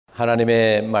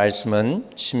하나님의 말씀은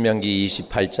신명기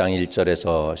 28장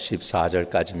 1절에서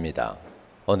 14절까지입니다.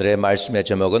 오늘의 말씀의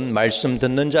제목은 말씀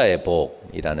듣는 자의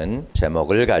복이라는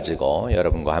제목을 가지고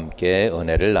여러분과 함께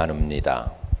은혜를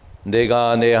나눕니다.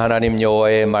 내가 내 하나님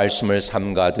여호와의 말씀을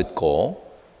삼가 듣고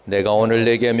내가 오늘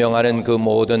내게 명하는 그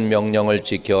모든 명령을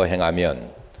지켜 행하면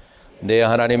내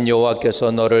하나님 여호와께서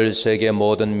너를 세계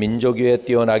모든 민족 위에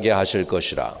뛰어나게 하실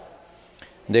것이라.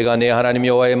 내가 내 하나님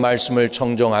여호와의 말씀을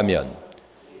청종하면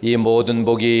이 모든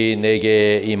복이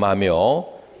내게 임하며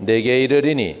내게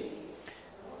이르리니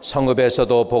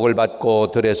성읍에서도 복을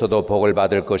받고 들에서도 복을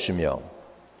받을 것이며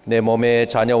내 몸의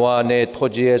자녀와 내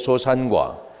토지의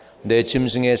소산과 내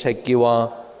짐승의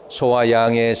새끼와 소와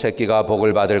양의 새끼가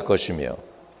복을 받을 것이며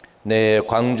내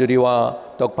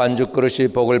광주리와 떡반죽 그릇이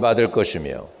복을 받을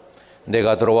것이며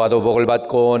내가 들어와도 복을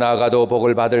받고 나가도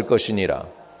복을 받을 것이니라.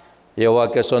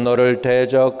 여호와께서 너를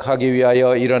대적하기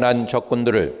위하여 일어난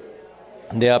적군들을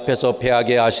내 앞에서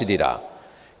패하게 하시리라.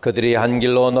 그들이 한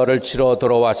길로 너를 치러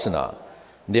들어왔으나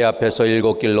내 앞에서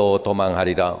 7길로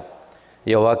도망하리라.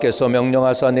 여호와께서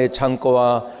명령하사 내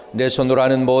창고와 내 손으로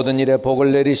하는 모든 일에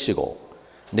복을 내리시고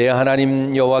내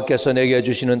하나님 여호와께서 내게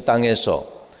주시는 땅에서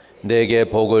내게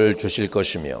복을 주실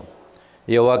것이며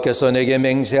여호와께서 내게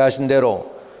맹세하신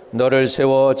대로 너를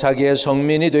세워 자기의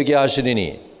성민이 되게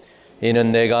하시리니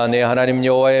이는 내가 내 하나님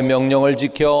여호와의 명령을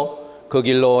지켜 그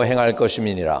길로 행할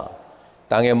것임이니라.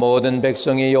 땅의 모든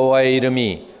백성이 여호와의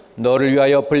이름이 너를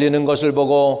위하여 불리는 것을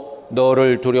보고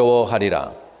너를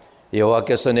두려워하리라.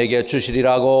 여호와께서 내게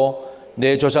주시리라고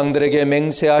내 조상들에게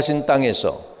맹세하신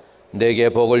땅에서 내게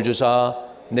복을 주사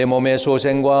내 몸의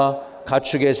소생과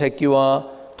가축의 새끼와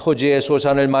토지의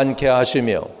소산을 많게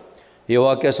하시며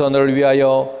여호와께서 너를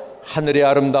위하여 하늘의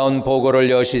아름다운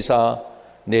보고를 여시사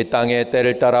내 땅에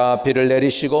때를 따라 비를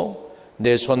내리시고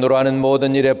내 손으로 하는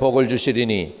모든 일에 복을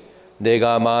주시리니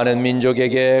내가 많은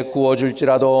민족에게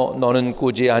구워줄지라도 너는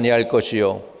꾸지 아니할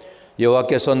것이요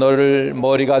여호와께서 너를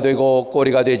머리가 되고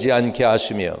꼬리가 되지 않게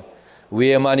하시며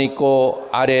위에만 있고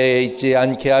아래에 있지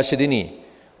않게 하시리니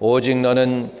오직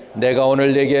너는 내가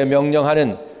오늘 내게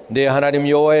명령하는 내 하나님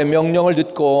여호와의 명령을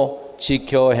듣고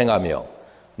지켜 행하며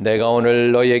내가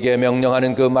오늘 너에게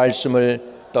명령하는 그 말씀을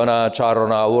떠나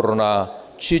좌로나 우로나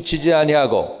취치지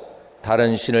아니하고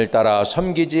다른 신을 따라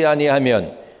섬기지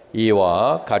아니하면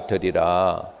이와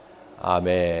같으리라.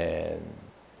 아멘.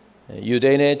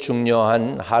 유대인의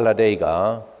중요한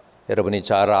할라데이가 여러분이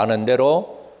잘 아는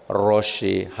대로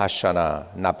로시 하샤나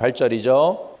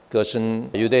나팔절이죠.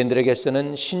 그것은 유대인들에게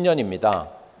쓰는 신년입니다.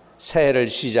 새해를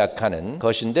시작하는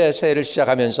것인데 새해를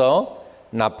시작하면서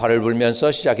나팔을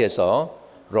불면서 시작해서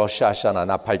로시 하샤나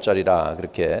나팔절이라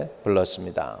그렇게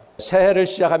불렀습니다. 새해를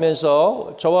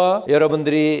시작하면서 저와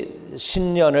여러분들이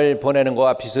신년을 보내는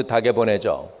것과 비슷하게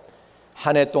보내죠.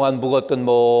 한 해 동안 묵었던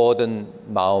모든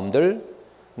마음들,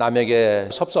 남에게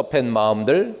섭섭한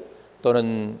마음들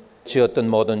또는 지었던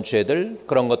모든 죄들,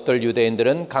 그런 것들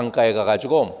유대인들은 강가에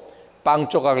가가지고 빵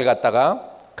조각을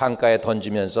갖다가 강가에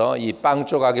던지면서 이 빵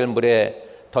조각을 물에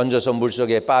던져서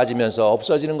물속에 빠지면서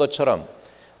없어지는 것처럼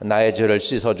나의 죄를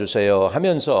씻어주세요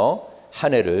하면서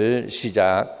한 해를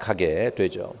시작하게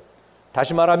되죠.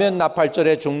 다시 말하면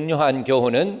나팔절의 중요한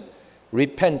교훈은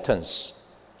repentance,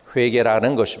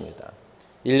 회개라는 것입니다.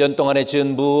 1년 동안에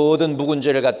지은 모든 묵은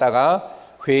죄를 갖다가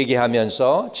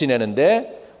회개하면서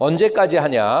지내는데 언제까지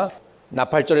하냐?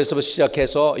 나팔절에서부터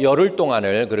시작해서 열흘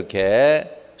동안을 그렇게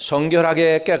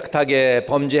성결하게 깨끗하게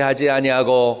범죄하지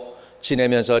아니하고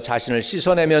지내면서 자신을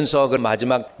씻어내면서 그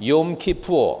마지막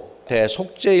욤키푸어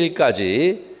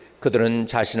대속죄일까지 그들은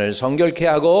자신을 성결케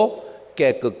하고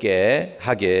깨끗게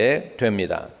하게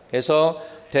됩니다. 그래서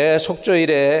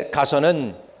대속죄일에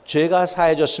가서는 죄가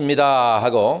사해졌습니다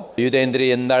하고 유대인들이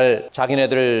옛날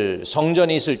자기네들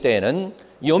성전이 있을 때에는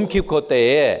욤키푸어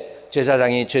때에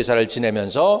제사장이 제사를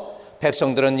지내면서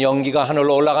백성들은 연기가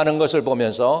하늘로 올라가는 것을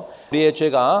보면서 우리의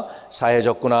죄가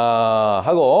사해졌구나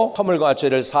하고 허물과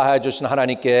죄를 사하여 주신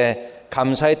하나님께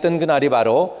감사했던 그날이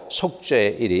바로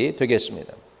속죄일이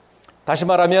되겠습니다. 다시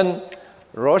말하면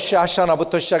로시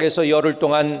하샤나부터 시작해서 열흘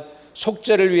동안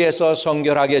속죄를 위해서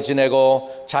성결하게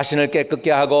지내고 자신을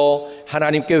깨끗게 하고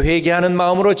하나님께 회개하는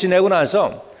마음으로 지내고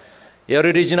나서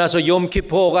열흘이 지나서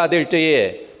욤키푸어가 될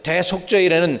때에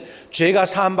대속죄일에는 죄가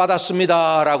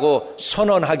사함받았습니다 라고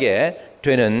선언하게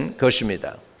되는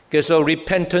것입니다. 그래서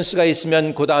리펜턴스가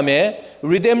있으면 그 다음에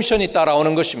리뎀션이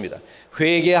따라오는 것입니다.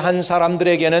 회개한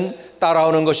사람들에게는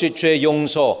따라오는 것이 죄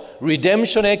용서,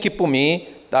 리뎀션의 기쁨이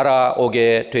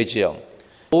따라오게 되지요.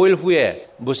 5일 후에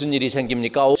무슨 일이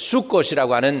생깁니까?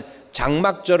 수꽃이라고 하는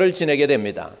장막절을 지내게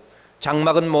됩니다.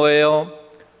 장막은 뭐예요?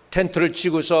 텐트를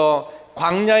치고서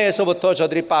광야에서부터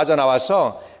저들이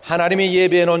빠져나와서 하나님이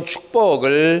예비해 놓은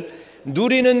축복을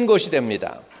누리는 곳이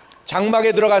됩니다.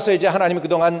 장막에 들어가서 이제 하나님이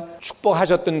그동안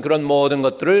축복하셨던 그런 모든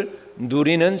것들을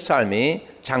누리는 삶이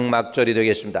장막절이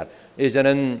되겠습니다.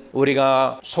 이제는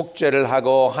우리가 속죄를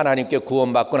하고 하나님께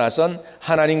구원받고 나선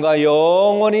하나님과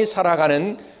영원히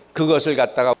살아가는 그것을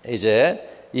갖다가 이제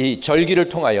이 절기를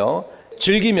통하여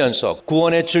즐기면서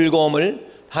구원의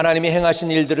즐거움을, 하나님이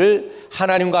행하신 일들을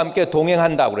하나님과 함께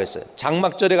동행한다고 그랬어요.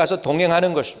 장막절에 가서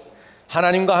동행하는 것입니다.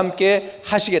 하나님과 함께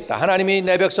하시겠다. 하나님이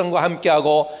내 백성과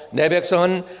함께하고 내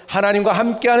백성은 하나님과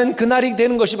함께하는 그날이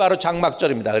되는 것이 바로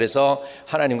장막절입니다. 그래서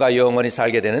하나님과 영원히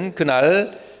살게 되는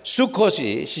그날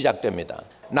수컷이 시작됩니다.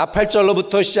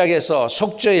 나팔절로부터 시작해서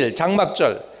속죄일,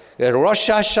 장막절,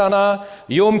 로시 하샤나,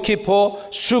 욤키포,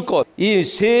 수꽃, 이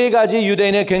세 가지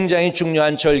유대인의 굉장히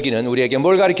중요한 절기는 우리에게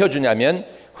뭘 가르쳐 주냐면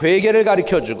회개를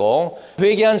가르쳐주고,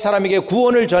 회개한 사람에게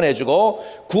구원을 전해주고,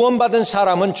 구원받은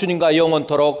사람은 주님과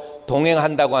영원토록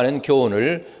동행한다고 하는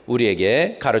교훈을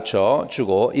우리에게 가르쳐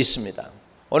주고 있습니다.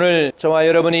 오늘 저와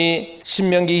여러분이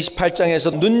신명기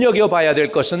 28장에서 눈여겨봐야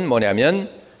될 것은 뭐냐면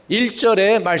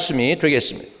 1절의 말씀이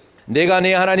되겠습니다. 내가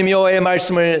네 하나님 여호와의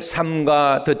말씀을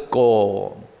삼가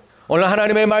듣고, 오늘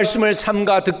하나님의 말씀을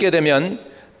삼가 듣게 되면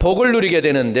복을 누리게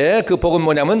되는데, 그 복은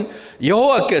뭐냐면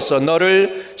여호와께서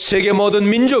너를 세계 모든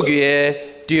민족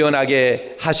위에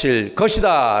뛰어나게 하실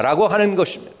것이다 라고 하는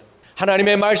것입니다.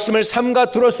 하나님의 말씀을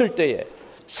삼가 들었을 때에,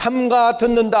 삼가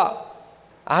듣는다,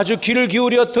 아주 귀를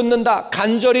기울여 듣는다,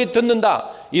 간절히 듣는다,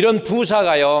 이런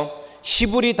부사가요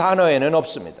히브리 단어에는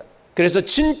없습니다. 그래서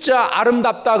진짜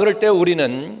아름답다 그럴 때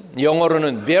우리는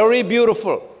영어로는 very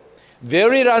beautiful,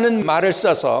 very라는 말을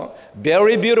써서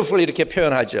very beautiful 이렇게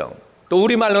표현하죠. 또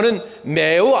우리말로는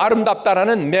매우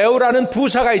아름답다라는 매우라는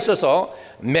부사가 있어서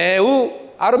매우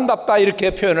아름답다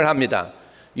이렇게 표현을 합니다.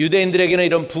 유대인들에게는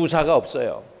이런 부사가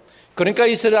없어요. 그러니까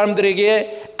이스라엘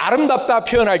사람들에게 아름답다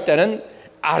표현할 때는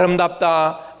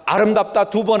아름답다, 아름답다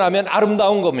 2번 하면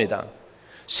아름다운 겁니다.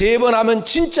 3번 하면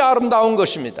진짜 아름다운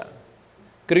것입니다.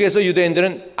 그래서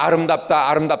유대인들은 아름답다,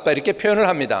 아름답다 이렇게 표현을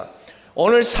합니다.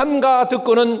 오늘 삼가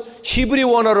듣고는 히브리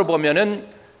원어를 보면은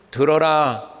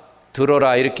들어라,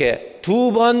 들어라 이렇게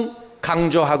 2번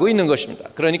강조하고 있는 것입니다.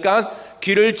 그러니까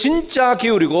귀를 진짜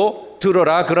기울이고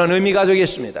들어라, 그런 의미가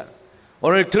되겠습니다.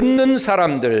 오늘 듣는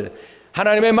사람들,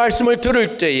 하나님의 말씀을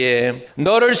들을 때에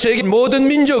너를 세계 모든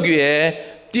민족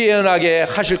위에 뛰어나게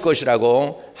하실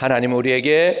것이라고 하나님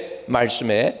우리에게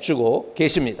말씀해 주고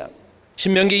계십니다.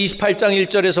 신명기 28장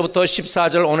 1절에서부터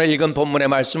 14절 오늘 읽은 본문의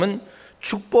말씀은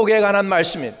축복에 관한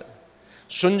말씀입니다.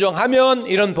 순종하면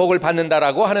이런 복을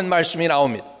받는다라고 하는 말씀이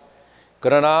나옵니다.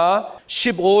 그러나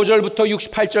 15절부터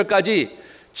 68절까지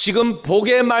지금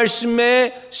복의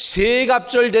말씀에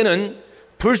세갑절되는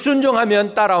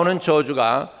불순종하면 따라오는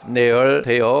저주가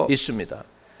내열되어 있습니다.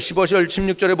 15절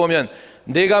 16절에 보면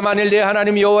내가 만일 내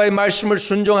하나님 여호와의 말씀을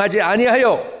순종하지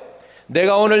아니하여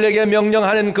내가 오늘 내게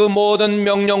명령하는 그 모든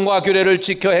명령과 규례를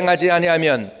지켜 행하지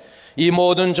아니하면 이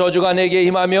모든 저주가 내게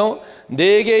임하며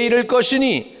내게 이를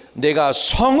것이니 내가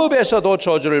성읍에서도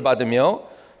저주를 받으며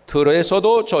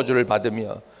들에서도 저주를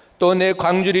받으며 또 내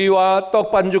광주리와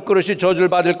떡반죽 그릇이 저주를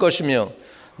받을 것이며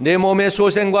내 몸의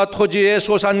소생과 토지의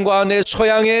소산과 내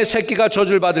소양의 새끼가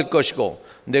저주를 받을 것이고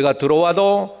내가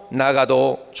들어와도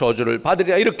나가도 저주를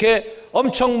받으리라. 이렇게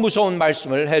엄청 무서운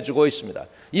말씀을 해주고 있습니다.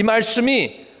 이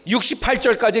말씀이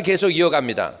 68절까지 계속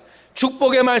이어갑니다.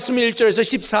 축복의 말씀이 1절에서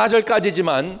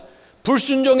 14절까지지만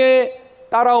불순종에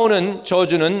따라오는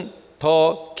저주는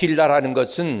더 길다라는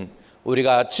것은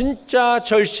우리가 진짜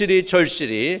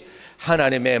절실히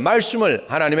하나님의 말씀을,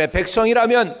 하나님의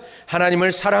백성이라면,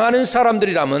 하나님을 사랑하는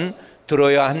사람들이라면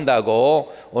들어야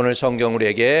한다고 오늘 성경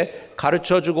우리에게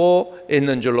가르쳐주고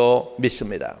있는 줄로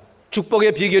믿습니다.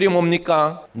 축복의 비결이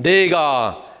뭡니까?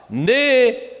 내가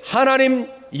내 하나님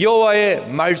여호와의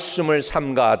말씀을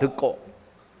삼가 듣고,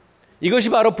 이것이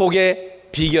바로 복의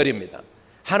비결입니다.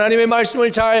 하나님의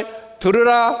말씀을 잘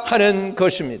들으라 하는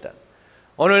것입니다.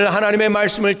 오늘 하나님의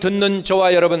말씀을 듣는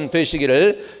저와 여러분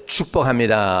되시기를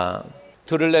축복합니다.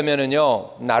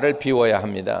 들으려면요 나를 비워야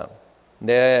합니다.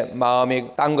 내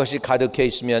마음이 딴 것이 가득해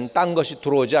있으면 딴 것이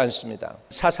들어오지 않습니다.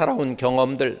 사사로운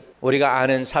경험들, 우리가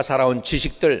아는 사사로운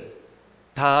지식들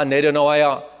다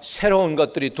내려놓아야 새로운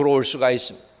것들이 들어올 수가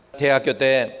있습니다. 대학교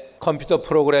때 컴퓨터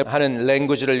프로그램 하는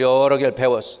랭귀지를 여러 개를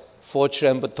배웠어요.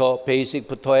 포트랜부터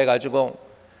베이직부터 해가지고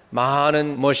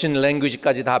많은 머신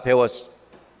랭귀지까지 다 배웠어요.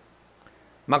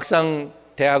 막상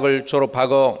대학을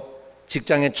졸업하고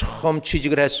직장에 처음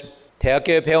취직을 했습니다.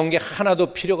 대학교에 배운 게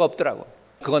하나도 필요가 없더라고.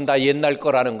 그건 다 옛날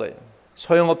거라는 거예요.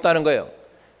 소용없다는 거예요.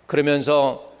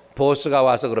 그러면서 보스가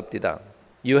와서 그럽니다.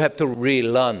 You have to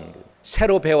relearn.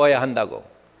 새로 배워야 한다고.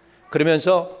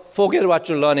 그러면서 forget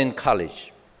what you learn in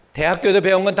college. 대학교 때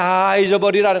배운 건 다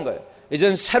잊어버리라는 거예요.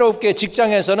 이젠 새롭게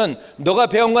직장에서는 너가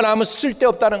배운 건 아무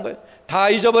쓸데없다는 거예요. 다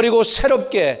잊어버리고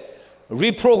새롭게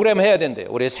리프로그램 해야 된대요.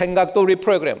 우리 생각도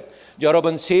리프로그램.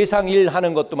 여러분 세상 일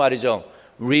하는 것도 말이죠.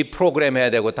 리프로그램 해야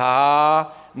되고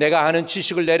다 내가 아는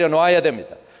지식을 내려놓아야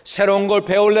됩니다. 새로운 걸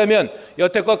배우려면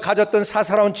여태껏 가졌던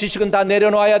사사로운 지식은 다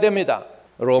내려놓아야 됩니다.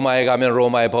 로마에 가면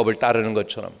로마의 법을 따르는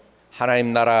것처럼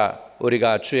하나님 나라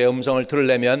우리가 주의 음성을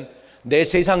들으려면 내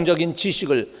세상적인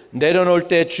지식을 내려놓을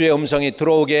때 주의 음성이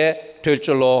들어오게 될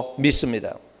줄로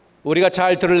믿습니다. 우리가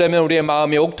잘 들으려면 우리의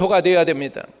마음이 옥토가 되어야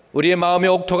됩니다. 우리의 마음이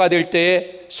옥토가 될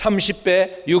때에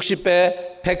 30배,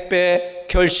 60배, 100배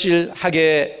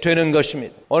결실하게 되는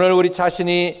것입니다. 오늘 우리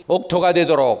자신이 옥토가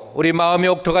되도록, 우리 마음이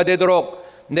옥토가 되도록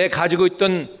내 가지고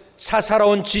있던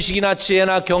사사로운 지식이나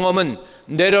지혜나 경험은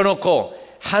내려놓고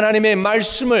하나님의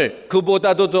말씀을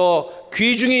그보다도 더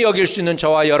귀중히 여길 수 있는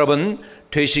저와 여러분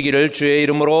되시기를 주의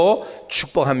이름으로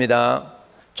축복합니다.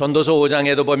 전도서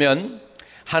 5장에도 보면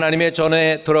하나님의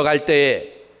전에 들어갈 때에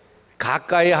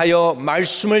가까이 하여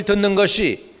말씀을 듣는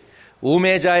것이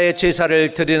우매자의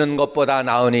제사를 드리는 것보다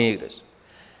나으니 그랬어요.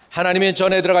 하나님의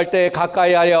전에 들어갈 때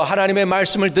가까이 하여 하나님의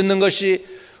말씀을 듣는 것이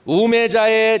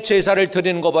우매자의 제사를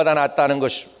드리는 것보다 낫다는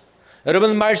것입니다.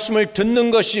 여러분 말씀을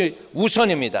듣는 것이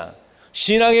우선입니다.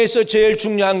 신앙에서 제일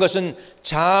중요한 것은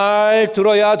잘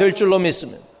들어야 될 줄로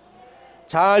믿습니다.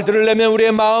 잘 들으려면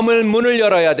우리의 마음을 문을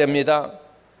열어야 됩니다.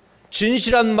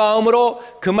 진실한 마음으로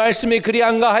그 말씀이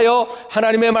그리한가 하여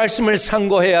하나님의 말씀을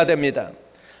상고해야 됩니다.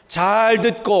 잘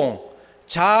듣고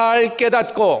잘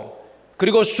깨닫고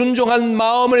그리고 순종한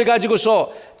마음을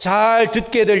가지고서 잘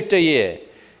듣게 될 때에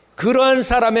그러한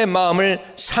사람의 마음을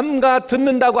삼가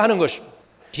듣는다고 하는 것입니다.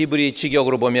 히브리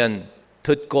직역으로 보면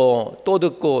듣고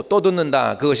또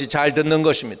듣는다. 그것이 잘 듣는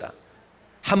것입니다.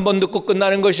 한 번 듣고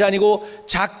끝나는 것이 아니고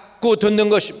자꾸 듣는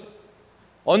것입니다.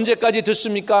 언제까지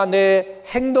듣습니까? 내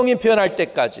행동이 변할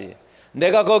때까지.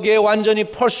 내가 거기에 완전히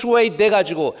persuade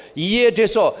돼가지고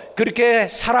이해돼서 그렇게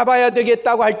살아봐야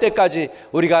되겠다고 할 때까지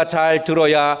우리가 잘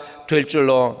들어야 될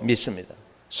줄로 믿습니다.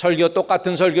 설교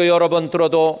똑같은 설교 여러 번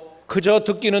들어도 그저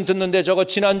듣기는 듣는데 저거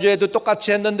지난주에도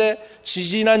똑같이 했는데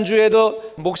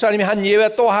지지난주에도 목사님이 한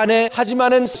예외 또 하네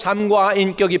하지만은 삶과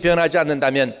인격이 변하지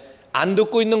않는다면 안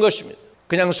듣고 있는 것입니다.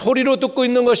 그냥 소리로 듣고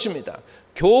있는 것입니다.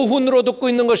 교훈으로 듣고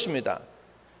있는 것입니다.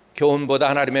 교훈보다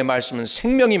하나님의 말씀은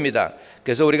생명입니다.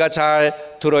 그래서 우리가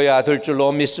잘 들어야 될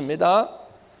줄로 믿습니다.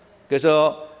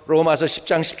 그래서 로마서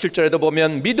 10장 17절에도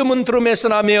보면 믿음은 들음에서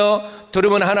나며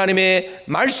들음은 하나님의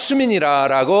말씀이니라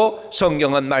라고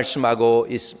성경은 말씀하고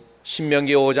있습니다.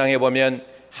 신명기 5장에 보면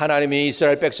하나님이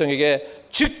이스라엘 백성에게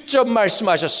직접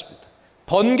말씀하셨습니다.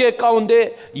 번개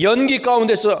가운데 연기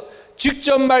가운데서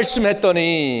직접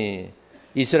말씀했더니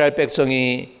이스라엘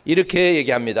백성이 이렇게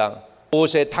얘기합니다.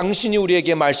 모세 당신이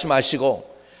우리에게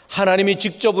말씀하시고 하나님이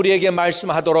직접 우리에게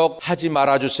말씀하도록 하지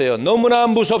말아주세요. 너무나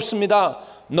무섭습니다.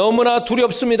 너무나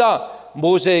두렵습니다.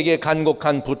 모세에게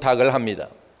간곡한 부탁을 합니다.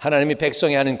 하나님이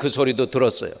백성이 하는 그 소리도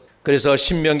들었어요. 그래서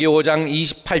신명기 5장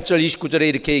 28절 29절에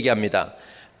이렇게 얘기합니다.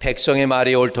 백성의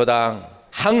말이 옳도다.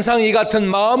 항상 이 같은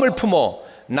마음을 품어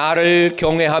나를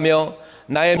경외하며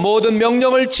나의 모든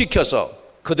명령을 지켜서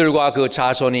그들과 그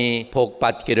자손이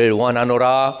복받기를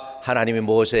원하노라. 하나님이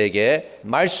모세에게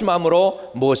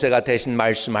말씀함으로 모세가 대신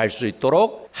말씀할 수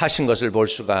있도록 하신 것을 볼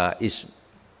수가 있습니다.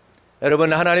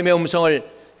 여러분 하나님의 음성을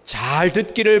잘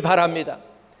듣기를 바랍니다.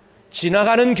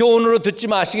 지나가는 교훈으로 듣지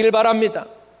마시기를 바랍니다.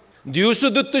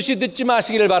 뉴스 듣듯이 듣지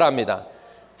마시기를 바랍니다.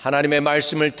 하나님의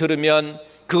말씀을 들으면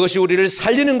그것이 우리를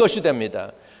살리는 것이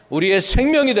됩니다. 우리의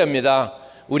생명이 됩니다.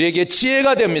 우리에게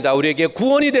지혜가 됩니다. 우리에게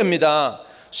구원이 됩니다.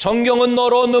 성경은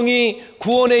너로 능히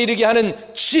구원에 이르게 하는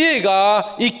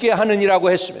지혜가 있게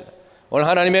하느니라고 했습니다. 오늘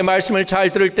하나님의 말씀을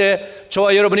잘 들을 때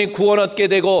저와 여러분이 구원 얻게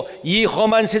되고 이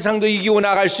험한 세상도 이기고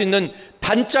나갈 수 있는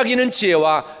반짝이는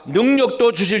지혜와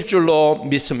능력도 주실 줄로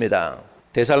믿습니다.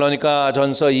 데살로니가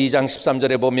전서 2장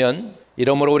 13절에 보면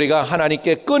이러므로 우리가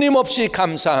하나님께 끊임없이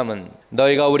감사함은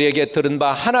너희가 우리에게 들은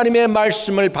바 하나님의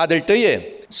말씀을 받을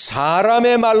때에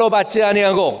사람의 말로 받지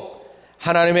아니하고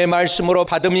하나님의 말씀으로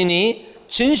받음이니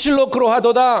진실로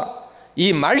그러하도다.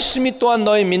 이 말씀이 또한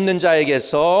너희 믿는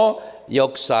자에게서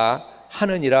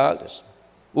역사하느니라.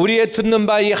 우리의 듣는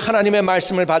바 이 하나님의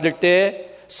말씀을 받을 때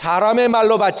사람의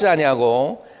말로 받지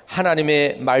아니하고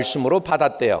하나님의 말씀으로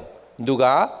받았대요.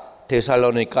 누가?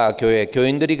 데살로니가 교회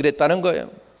교인들이 그랬다는 거예요.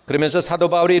 그러면서 사도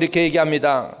바울이 이렇게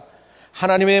얘기합니다.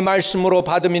 하나님의 말씀으로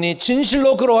받음이니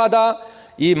진실로 그러하다.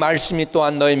 이 말씀이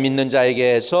또한 너희 믿는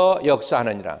자에게서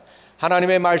역사하느니라.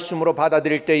 하나님의 말씀으로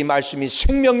받아들일 때 이 말씀이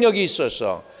생명력이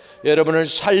있어서 여러분을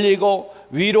살리고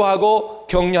위로하고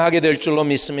격려하게 될 줄로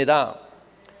믿습니다.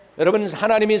 여러분,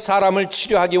 하나님이 사람을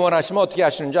치료하기 원하시면 어떻게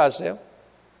하시는 줄 아세요?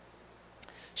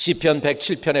 시편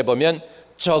 107편에 보면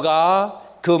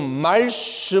저가 그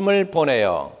말씀을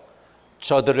보내어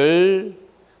저들을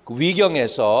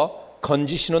위경에서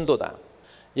건지시는도다.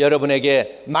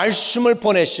 여러분에게 말씀을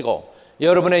보내시고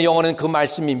여러분의 영혼은 그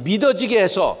말씀이 믿어지게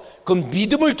해서 그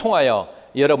믿음을 통하여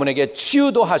여러분에게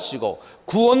치유도 하시고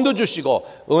구원도 주시고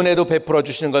은혜도 베풀어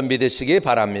주시는 걸 믿으시기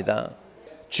바랍니다.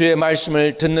 주의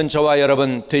말씀을 듣는 저와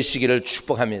여러분 되시기를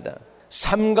축복합니다.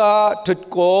 삼가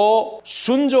듣고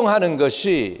순종하는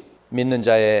것이 믿는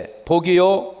자의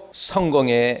복이요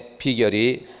성공의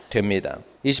비결이 됩니다.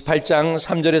 28장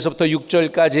 3절에서부터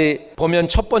 6절까지 보면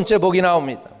첫 번째 복이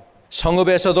나옵니다.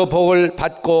 성읍에서도 복을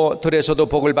받고 들에서도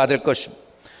복을 받을 것입니다.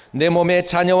 내 몸의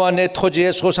자녀와 내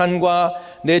토지의 소산과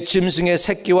내 짐승의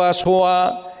새끼와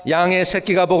소와 양의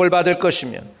새끼가 복을 받을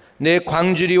것이며 내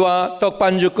광주리와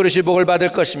떡반죽 그릇이 복을 받을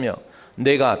것이며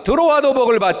내가 들어와도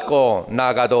복을 받고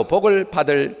나가도 복을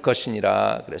받을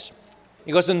것이니라 그랬습니다.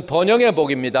 이것은 번영의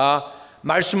복입니다.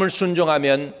 말씀을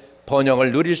순종하면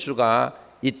번영을 누릴 수가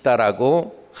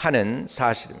있다라고 하는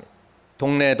사실입니다.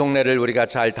 동네를 우리가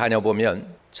잘 다녀보면,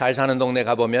 잘 사는 동네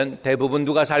가보면 대부분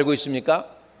누가 살고 있습니까?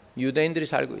 유대인들이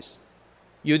살고 있어요.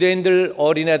 유대인들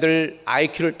어린애들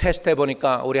IQ를 테스트해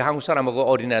보니까 우리 한국 사람하고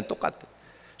어린애는 똑같아요.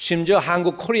 심지어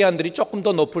한국 코리안들이 조금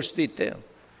더 높을 수도 있대요.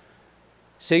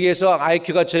 세계에서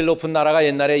IQ가 제일 높은 나라가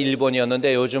옛날에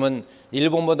일본이었는데 요즘은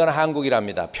일본보다는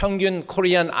한국이랍니다. 평균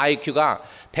코리안 IQ가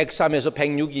 103에서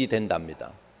 106이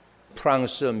된답니다.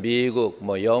 프랑스, 미국,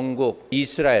 영국,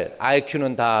 이스라엘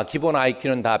IQ는 다 기본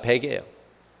IQ는 다 100이에요.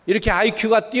 이렇게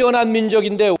IQ가 뛰어난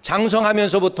민족인데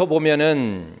장성하면서부터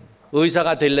보면은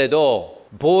의사가 될래도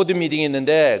보드 미팅이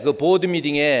있는데 그 보드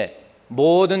미팅에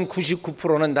모든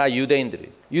 99%는 다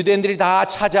유대인들이 다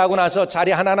차지하고 나서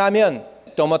자리 하나 나면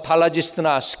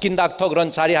더머탈러지스트나 스킨 닥터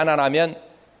그런 자리 하나 나면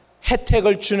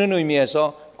혜택을 주는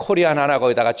의미에서 코리안 하나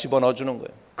거기다가 집어넣어 주는 거예요.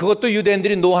 그것도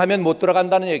유대인들이 노하면 못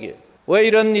들어간다는 얘기예요. 왜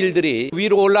이런 일들이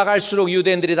위로 올라갈수록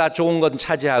유대인들이 다 좋은 건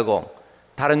차지하고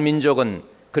다른 민족은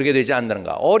그렇게 되지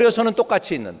않는가? 어려서는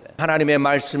똑같이 있는데 하나님의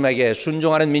말씀에게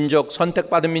순종하는 민족,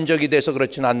 선택받은 민족이 돼서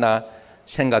그렇진 않나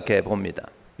생각해 봅니다.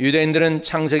 유대인들은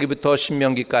창세기부터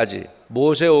신명기까지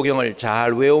모세오경을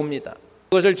잘 외웁니다.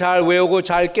 그것을 잘 외우고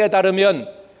잘 깨달으면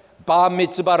바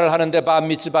미츠바를 하는데 바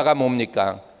미츠바가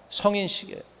뭡니까?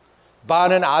 성인식이에요.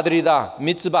 바는 아들이다.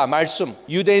 미츠바 말씀.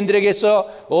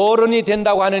 유대인들에게서 어른이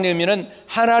된다고 하는 의미는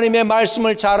하나님의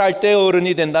말씀을 잘 알 때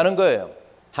어른이 된다는 거예요.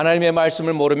 하나님의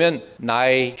말씀을 모르면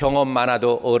나의 경험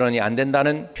많아도 어른이 안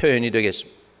된다는 표현이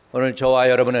되겠습니다. 오늘 저와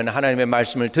여러분은 하나님의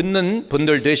말씀을 듣는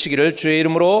분들 되시기를 주의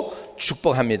이름으로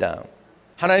축복합니다.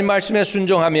 하나님 말씀에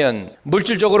순종하면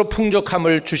물질적으로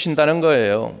풍족함을 주신다는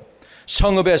거예요.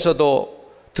 성읍에서도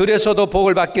들에서도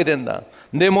복을 받게 된다.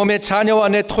 내 몸의 자녀와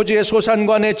내 토지의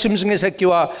소산과 내 짐승의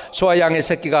새끼와 소와 양의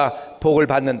새끼가 복을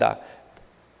받는다.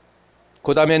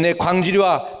 그 다음에 내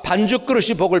광주리와 반죽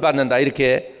그릇이 복을 받는다.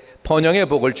 이렇게 번영의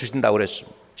복을 주신다고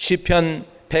그랬습니다. 시편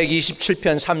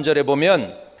 127편 3절에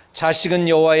보면 자식은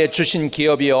여호와의 주신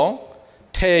기업이요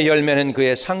태의 열매는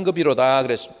그의 상급이로다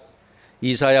그랬습니다.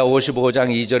 이사야 55장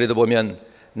 2절에도 보면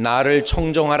나를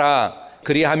청종하라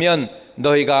그리하면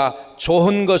너희가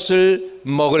좋은 것을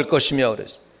먹을 것이며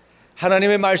그랬어요.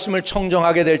 하나님의 말씀을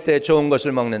청종하게 될 때 좋은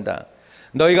것을 먹는다.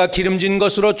 너희가 기름진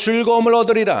것으로 즐거움을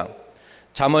얻으리라.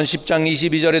 잠언 10장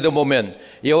 22절에도 보면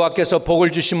여호와께서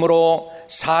복을 주심으로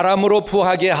사람으로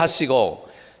부하게 하시고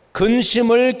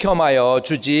근심을 겸하여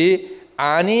주지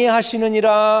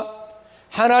아니하시느니라.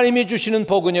 하나님이 주시는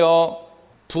복은요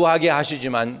부하게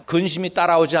하시지만 근심이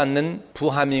따라오지 않는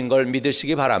부함인 걸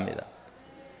믿으시기 바랍니다.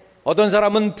 어떤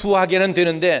사람은 부하게는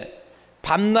되는데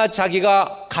밤낮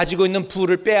자기가 가지고 있는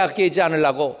부를 빼앗기지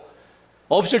않으려고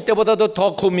없을 때보다도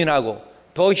더 고민하고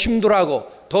더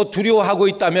힘들어하고 더 두려워하고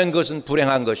있다면 그것은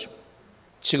불행한 것입니다.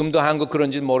 지금도 한국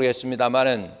그런지는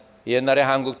모르겠습니다만은 옛날에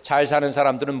한국 잘 사는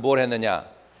사람들은 뭘 했느냐,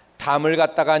 담을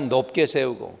갖다가 높게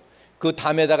세우고 그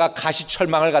담에다가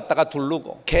가시철망을 갖다가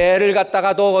두르고 개를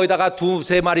갖다가도 거기다가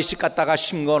 2-3마리씩 갖다가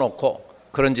심겨 놓고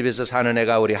그런 집에서 사는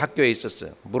애가 우리 학교에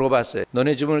있었어요. 물어봤어요.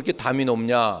 너네 집은 이렇게 담이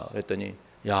높냐? 그랬더니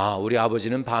야 우리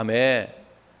아버지는 밤에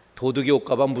도둑이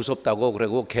올까봐 무섭다고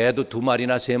그러고 개도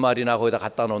 2마리나 3마리나 거기다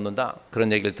갖다 놓는다.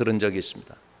 그런 얘기를 들은 적이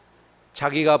있습니다.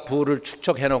 자기가 부를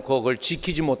축적해놓고 그걸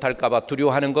지키지 못할까봐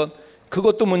두려워하는 건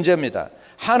그것도 문제입니다.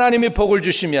 하나님이 복을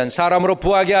주시면 사람으로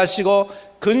부하게 하시고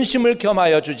근심을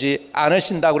겸하여 주지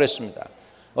않으신다고 그랬습니다.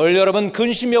 오늘 여러분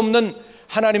근심이 없는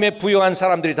하나님의 부유한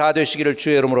사람들이 다 되시기를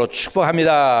주의 이름으로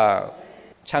축복합니다.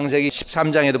 창세기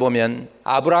 13장에도 보면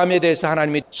아브라함에 대해서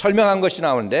하나님이 설명한 것이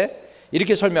나오는데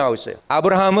이렇게 설명하고 있어요.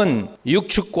 아브라함은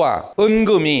육축과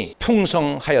은금이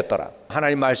풍성하였더라.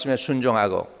 하나님 말씀에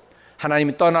순종하고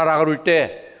하나님이 떠나라 그럴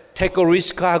때 테이크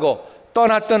리스크하고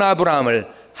떠났던 아브라함을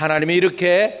하나님이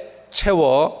이렇게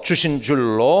채워주신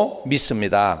줄로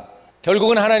믿습니다.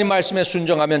 결국은 하나님 말씀에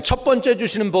순종하면 첫 번째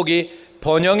주시는 복이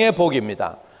번영의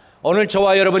복입니다. 오늘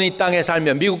저와 여러분이 이 땅에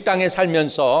살면, 미국 땅에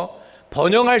살면서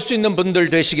번영할 수 있는 분들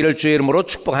되시기를 주의 이름으로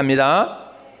축복합니다.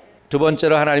 두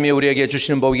번째로 하나님이 우리에게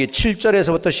주시는 복이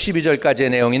 7절에서부터 12절까지의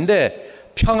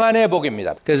내용인데 평안의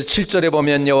복입니다. 그래서 7절에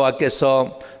보면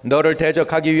여호와께서 너를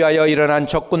대적하기 위하여 일어난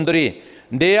적군들이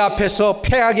내 앞에서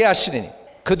패하게 하시리니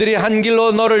그들이 한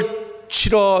길로 너를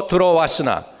치러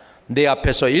들어왔으나 내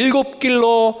앞에서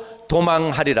 7길로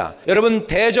도망하리라. 여러분,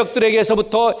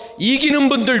 대적들에게서부터 이기는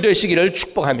분들 되시기를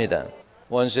축복합니다.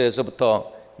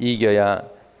 원수에서부터 이겨야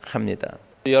합니다.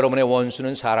 여러분의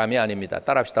원수는 사람이 아닙니다.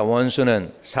 따라합시다.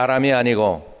 원수는 사람이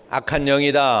아니고 악한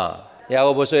영이다.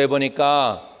 야고보서에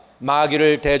보니까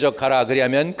마귀를 대적하라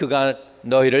그리하면 그가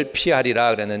너희를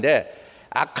피하리라 그랬는데,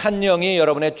 악한 영이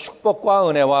여러분의 축복과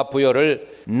은혜와 부여를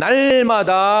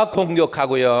날마다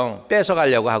공격하고요,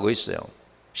 뺏어가려고 하고 있어요.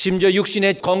 심지어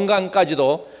육신의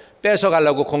건강까지도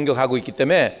뺏어가려고 공격하고 있기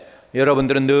때문에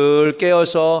여러분들은 늘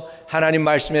깨어서 하나님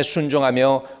말씀에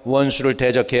순종하며 원수를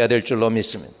대적해야 될 줄로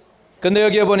믿습니다. 그런데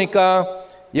여기에 보니까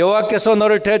여호와께서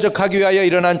너를 대적하기 위하여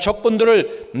일어난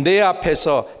적군들을 내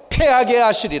앞에서 패하게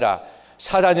하시리라.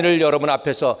 사단이를 여러분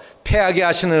앞에서 패하게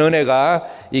하시는 은혜가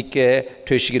있게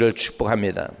되시기를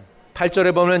축복합니다.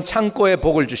 8절에 보면 창고에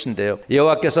복을 주신대요.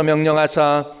 여호와께서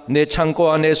명령하사 내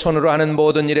창고와 내 손으로 하는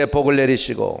모든 일에 복을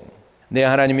내리시고 내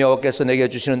하나님 여호와께서 내게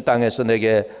주시는 땅에서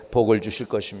내게 복을 주실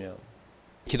것이며.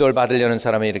 기도를 받으려는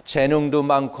사람이 이렇게 재능도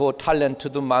많고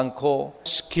탤런트도 많고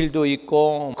스킬도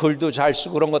있고 글도 잘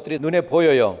쓰고 그런 것들이 눈에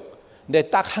보여요. 근데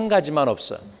딱 한 가지만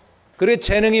없어요. 그래,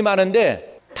 재능이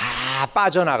많은데 다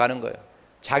빠져나가는 거예요.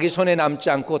 자기 손에 남지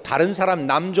않고 다른 사람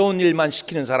남 좋은 일만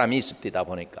시키는 사람이 있습니다.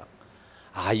 보니까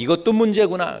이것도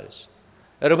문제구나.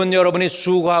 그래서 여러분이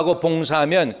수고하고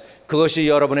봉사하면 그것이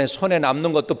여러분의 손에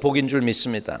남는 것도 복인 줄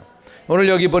믿습니다. 오늘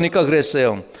여기 보니까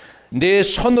그랬어요. 내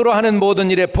손으로 하는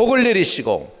모든 일에 복을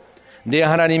내리시고 내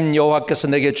하나님 여호와께서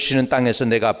내게 주시는 땅에서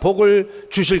내가 복을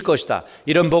주실 것이다.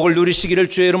 이런 복을 누리시기를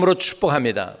주의 이름으로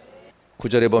축복합니다.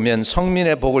 9절에 보면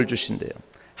성민의 복을 주신대요.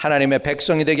 하나님의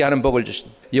백성이 되게 하는 복을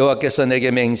주신다. 여호와께서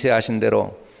내게 맹세하신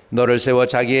대로 너를 세워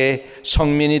자기의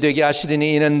성민이 되게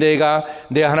하시리니 이는 내가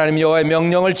내 하나님 여호와의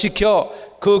명령을 지켜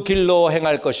그 길로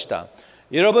행할 것이다.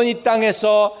 여러분, 이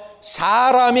땅에서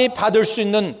사람이 받을 수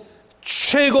있는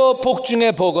최고 복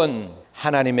중의 복은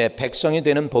하나님의 백성이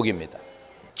되는 복입니다.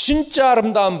 진짜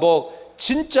아름다운 복,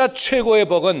 진짜 최고의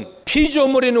복은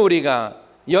피조물인 우리가,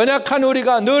 연약한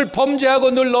우리가, 늘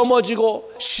범죄하고 늘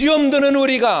넘어지고 시험 드는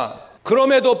우리가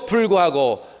그럼에도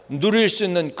불구하고 누릴 수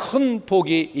있는 큰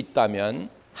복이 있다면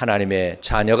하나님의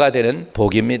자녀가 되는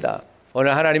복입니다.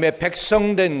 오늘 하나님의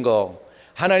백성 된 거,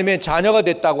 하나님의 자녀가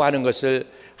됐다고 하는 것을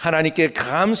하나님께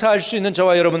감사할 수 있는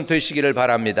저와 여러분 되시기를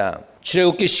바랍니다.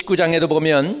 출애굽기 19장에도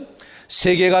보면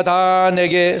세계가 다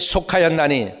내게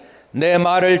속하였나니 내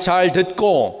말을 잘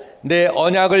듣고 내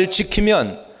언약을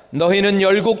지키면 너희는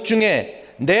열국 중에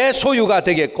내 소유가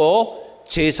되겠고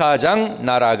제사장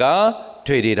나라가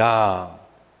되리라.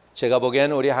 제가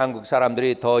보기에는 우리 한국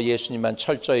사람들이 더 예수님만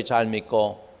철저히 잘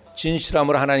믿고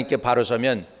진실함으로 하나님께 바로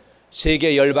서면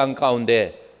세계 열방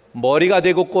가운데 머리가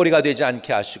되고 꼬리가 되지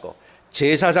않게 하시고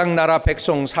제사장 나라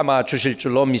백성 삼아 주실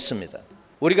줄로 믿습니다.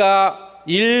 우리가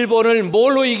일본을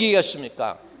뭘로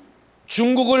이기겠습니까?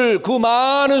 중국을 그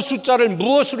많은 숫자를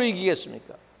무엇으로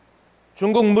이기겠습니까?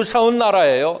 중국 무서운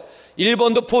나라예요.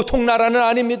 일본도 보통 나라는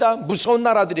아닙니다. 무서운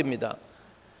나라들입니다.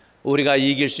 우리가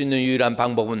이길 수 있는 유일한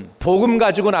방법은 복음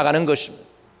가지고 나가는 것입니다.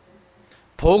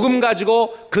 복음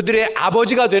가지고 그들의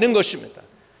아버지가 되는 것입니다.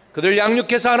 그들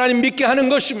양육해서 하나님 믿게 하는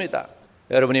것입니다.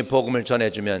 여러분이 복음을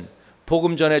전해주면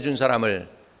복음 전해준 사람을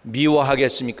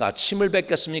미워하겠습니까? 침을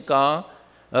뱉겠습니까?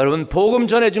 여러분, 복음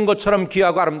전해준 것처럼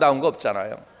귀하고 아름다운 거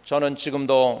없잖아요. 저는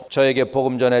지금도 저에게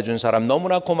복음 전해준 사람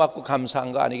너무나 고맙고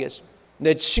감사한 거 아니겠습니까?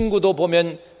 내 친구도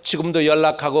보면 지금도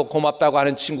연락하고 고맙다고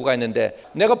하는 친구가 있는데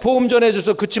내가 복음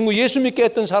전해줘서 그 친구 예수 믿게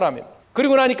했던 사람입니다.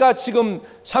 그리고 나니까 지금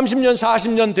 30년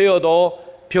 40년 되어도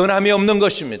변함이 없는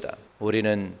것입니다.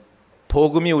 우리는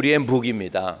복음이 우리의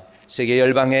무기입니다. 세계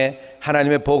열방에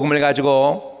하나님의 복음을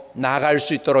가지고 나아갈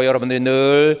수 있도록 여러분들이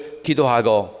늘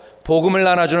기도하고 복음을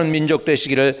나눠주는 민족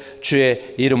되시기를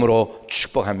주의 이름으로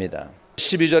축복합니다.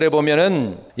 12절에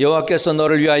보면은 여호와께서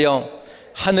너를 위하여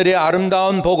하늘의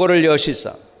아름다운 보고를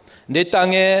여시사 내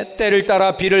땅에 때를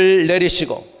따라 비를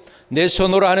내리시고 내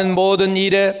손으로 하는 모든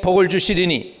일에 복을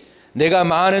주시리니 내가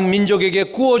많은 민족에게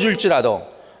구워줄지라도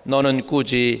너는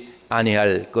꾸지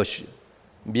아니할 것이요.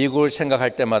 미국을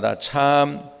생각할 때마다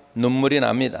참 눈물이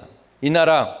납니다. 이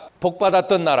나라,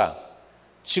 복받았던 나라,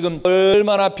 지금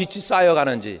얼마나 빚이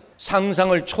쌓여가는지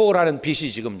상상을 초월하는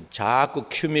빚이 지금 자꾸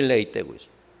큐뮬레이트 되고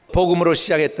있습니다. 복음으로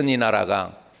시작했던 이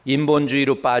나라가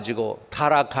인본주의로 빠지고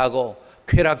타락하고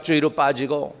쾌락주의로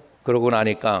빠지고 그러고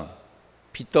나니까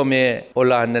빚더미에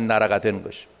올라앉는 나라가 되는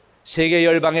것입니다. 세계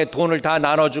열방에 돈을 다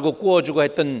나눠주고 구워주고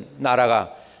했던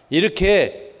나라가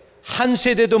이렇게 한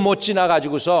세대도 못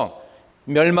지나가지고서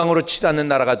멸망으로 치닫는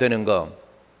나라가 되는 거,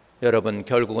 여러분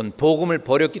결국은 복음을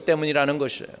버렸기 때문이라는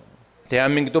것이에요.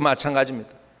 대한민국도 마찬가지입니다.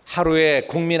 하루에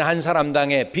국민 한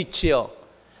사람당의 빚이요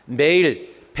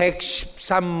매일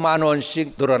 113만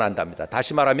원씩 늘어난답니다.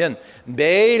 다시 말하면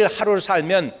매일 하루를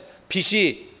살면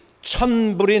빚이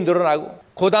 1000불이 늘어나고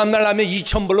그 다음날 하면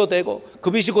 2000불로 되고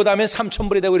그 빚이 그 다음에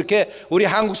 3000불이 되고 이렇게 우리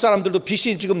한국 사람들도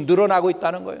빚이 지금 늘어나고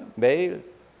있다는 거예요. 매일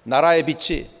나라의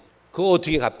빚이 그거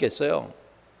어떻게 갚겠어요?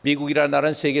 미국이라는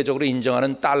나라는 세계적으로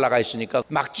인정하는 달러가 있으니까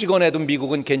막 찍어내도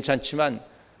미국은 괜찮지만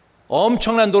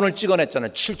엄청난 돈을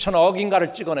찍어냈잖아요.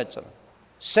 7천억인가를 찍어냈잖아요.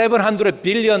 700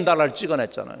 빌리언 달러를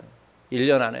찍어냈잖아요.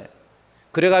 1년 안에.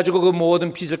 그래가지고 그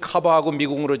모든 빚을 커버하고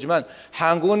미국은 그러지만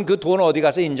한국은 그 돈 어디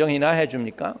가서 인정이나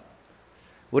해줍니까?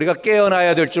 우리가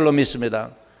깨어나야 될 줄로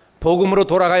믿습니다. 복음으로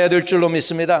돌아가야 될 줄로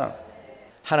믿습니다.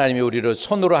 하나님이 우리를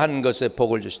손으로 한 것에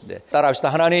복을 주신대. 따라합시다.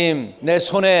 하나님, 내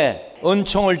손에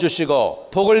은총을 주시고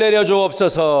복을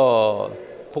내려주옵소서.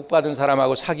 복 받은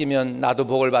사람하고 사귀면 나도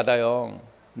복을 받아요.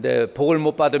 근데 복을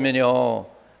못 받으면요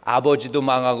아버지도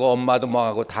망하고 엄마도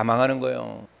망하고 다 망하는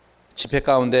거예요. 집회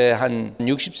가운데 한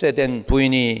 60세 된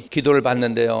부인이 기도를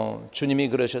받는데요, 주님이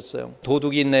그러셨어요.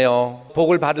 도둑이 있네요.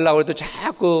 복을 받으려고 해도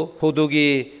자꾸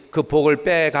도둑이 그 복을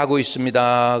빼가고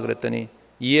있습니다. 그랬더니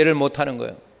이해를 못하는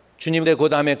거예요. 주님이 그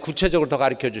다음에 구체적으로 더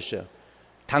가르쳐 주셔요.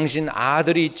 당신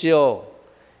아들이 있지요.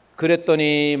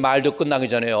 그랬더니 말도 끝나기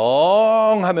전에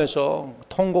엉 하면서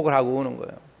통곡을 하고 우는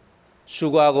거예요.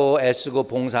 수고하고 애쓰고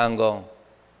봉사한 거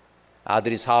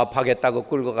아들이 사업하겠다고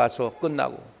끌고 가서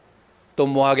끝나고 또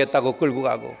뭐 하겠다고 끌고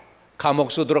가고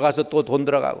감옥수 들어가서 또 돈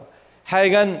들어가고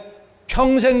하여간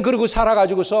평생 그러고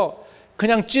살아가지고서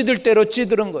그냥 찌들 대로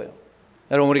찌들은 거예요.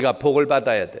 여러분, 우리가 복을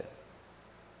받아야 돼요.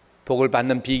 복을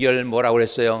받는 비결 뭐라고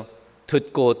그랬어요?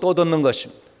 듣고 또 듣는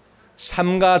것입니다.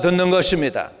 삼가 듣는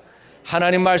것입니다.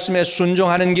 하나님 말씀에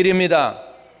순종하는 길입니다.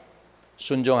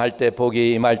 순종할 때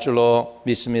복이 임할 줄로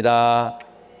믿습니다.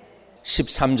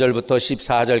 13절부터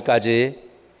 14절까지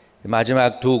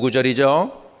마지막 두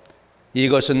구절이죠.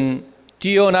 이것은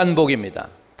뛰어난 복입니다.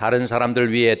 다른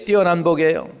사람들 위해 뛰어난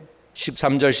복이에요.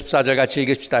 13절 14절 같이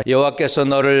읽읍시다. 여호와께서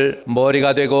너를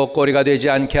머리가 되고 꼬리가 되지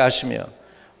않게 하시며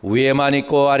위에만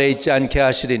있고 아래 있지 않게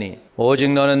하시리니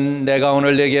오직 너는 내가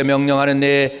오늘 내게 명령하는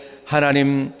내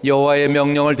하나님 여호와의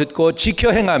명령을 듣고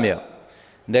지켜 행하며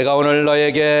내가 오늘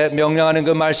너에게 명령하는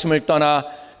그 말씀을 떠나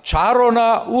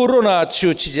좌로나 우로나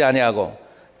치우치지 아니하고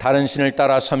다른 신을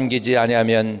따라 섬기지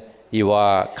아니하면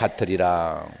이와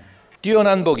같으리라.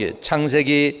 뛰어난 복이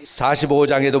창세기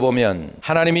 45장에도 보면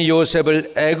하나님이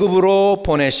요셉을 애굽으로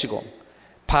보내시고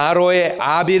바로의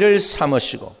아비를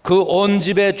삼으시고 그 온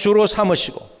집의 주로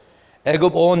삼으시고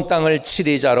애굽 온 땅을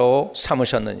치리자로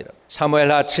삼으셨느니라.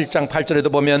 사무엘하 7장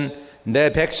 8절에도 보면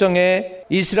내 백성의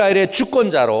이스라엘의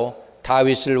주권자로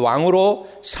다윗을 왕으로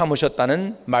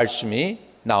삼으셨다는 말씀이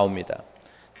나옵니다.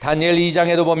 다니엘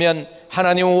 2장에도 보면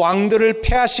하나님 왕들을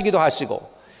폐하시기도 하시고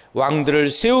왕들을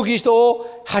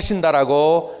세우기도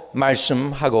하신다라고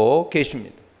말씀하고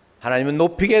계십니다. 하나님은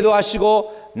높이게도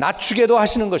하시고 낮추게도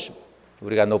하시는 것입니다.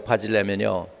 우리가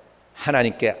높아지려면요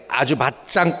하나님께 아주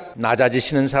바짝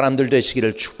낮아지시는 사람들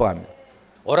되시기를 축복합니다.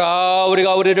 오라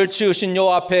우리가 우리를 지으신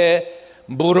여호와 앞에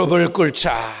무릎을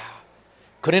꿇자.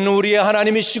 그는 우리의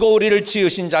하나님이시고 우리를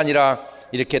지으신 자니라.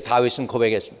 이렇게 다윗은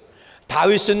고백했습니다.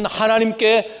 다윗은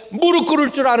하나님께 무릎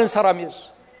꿇을 줄 아는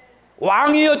사람이었어요.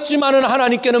 왕이었지만은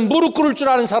하나님께는 무릎 꿇을 줄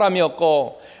아는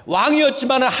사람이었고,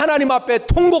 왕이었지만은 하나님 앞에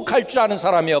통곡할 줄 아는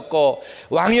사람이었고,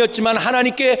 왕이었지만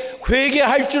하나님께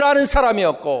회개할 줄 아는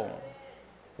사람이었고.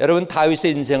 여러분,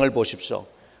 다윗의 인생을 보십시오.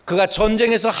 그가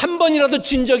전쟁에서 한 번이라도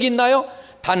진 적이 있나요?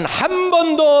 단 한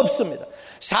번도 없습니다.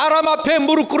 사람 앞에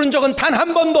무릎 꿇은 적은 단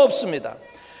한 번도 없습니다.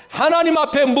 하나님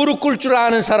앞에 무릎 꿇을 줄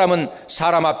아는 사람은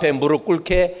사람 앞에 무릎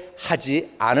꿇게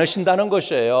하지 않으신다는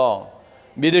것이에요.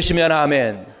 믿으시면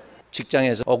아멘.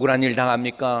 직장에서 억울한 일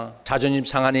당합니까? 자존심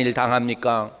상하는 일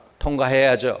당합니까?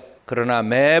 통과해야죠. 그러나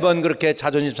매번 그렇게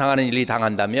자존심 상하는 일이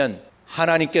당한다면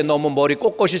하나님께 너무 머리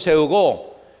꼿꼿이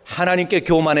세우고 하나님께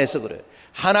교만해서 그래요.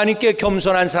 하나님께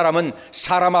겸손한 사람은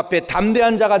사람 앞에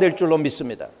담대한 자가 될 줄로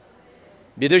믿습니다.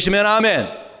 믿으시면 아멘.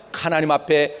 하나님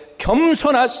앞에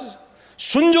겸손하세요.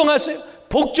 순종하세요.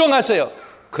 복종하세요.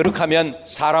 그렇게 하면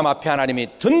사람 앞에 하나님이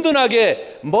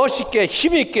든든하게 멋있게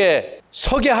힘있게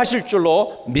서게 하실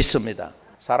줄로 믿습니다.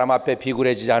 사람 앞에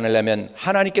비굴해지지 않으려면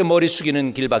하나님께 머리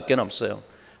숙이는 길밖에 없어요.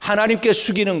 하나님께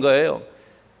숙이는 거예요.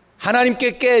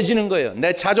 하나님께 깨지는 거예요.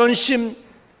 내 자존심,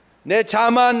 내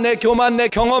자만, 내 교만, 내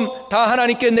경험 다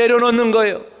하나님께 내려놓는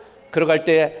거예요. 그러갈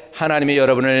때 하나님이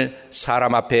여러분을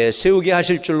사람 앞에 세우게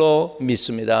하실 줄로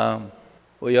믿습니다.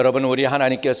 여러분, 우리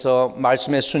하나님께서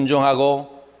말씀에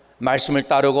순종하고 말씀을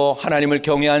따르고 하나님을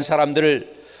경외한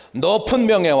사람들을 높은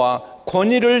명예와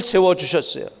권위를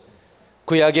세워주셨어요.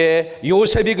 구약에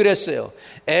요셉이 그랬어요.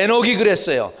 에녹이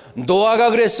그랬어요. 노아가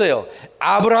그랬어요.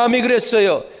 아브라함이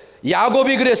그랬어요.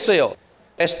 야곱이 그랬어요.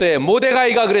 에스더의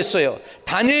모데가이가 그랬어요.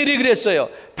 다니엘이 그랬어요.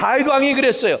 다윗 왕이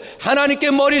그랬어요. 하나님께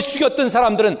머리 숙였던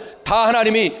사람들은 다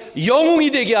하나님이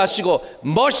영웅이 되게 하시고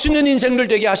멋있는 인생들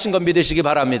되게 하신 거 믿으시기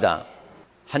바랍니다.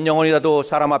 한 영혼이라도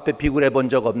사람 앞에 비굴해 본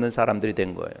적 없는 사람들이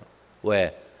된 거예요.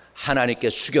 왜? 하나님께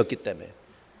숙였기 때문에,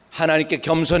 하나님께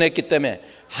겸손했기 때문에,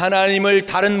 하나님을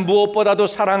다른 무엇보다도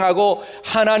사랑하고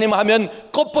하나님 하면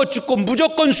꺾어죽고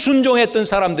무조건 순종했던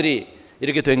사람들이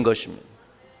이렇게 된 것입니다.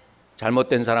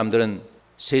 잘못된 사람들은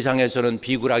세상에서는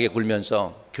비굴하게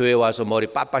굴면서 교회 와서 머리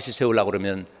빳빳이 세우려고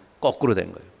그러면 거꾸로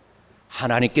된 거예요.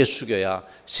 하나님께 숙여야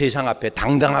세상 앞에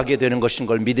당당하게 되는 것인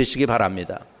걸 믿으시기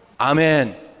바랍니다.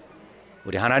 아멘.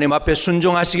 우리 하나님 앞에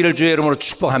순종하시기를 주의 이름으로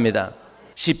축복합니다.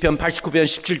 시편 89편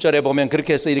 17절에 보면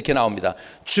그렇게 해서 이렇게 나옵니다.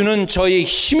 주는 저희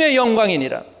힘의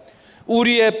영광이니라.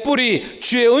 우리의 뿔이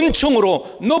주의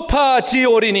은총으로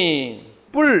높아지오리니.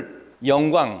 뿔,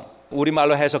 영광,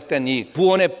 우리말로 해석된 이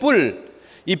구원의 뿔,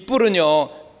 이 뿔은요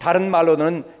다른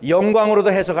말로는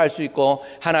영광으로도 해석할 수 있고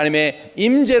하나님의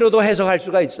임재로도 해석할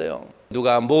수가 있어요.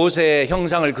 누가 모세의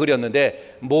형상을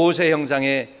그렸는데 모세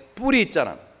형상에 뿔이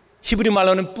있잖아. 히브리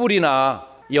말로는 뿔이나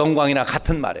영광이나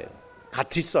같은 말이에요.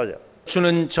 같이 써져.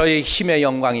 주는 저의 힘의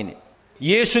영광이니.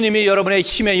 예수님이 여러분의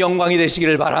힘의 영광이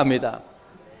되시기를 바랍니다.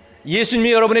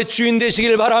 예수님이 여러분의 주인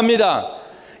되시기를 바랍니다.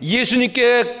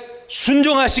 예수님께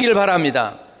순종하시기를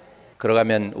바랍니다.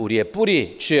 그러가면 우리의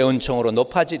뿔이 주의 은총으로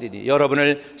높아지리니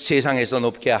여러분을 세상에서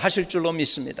높게 하실 줄로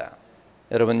믿습니다.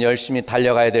 여러분, 열심히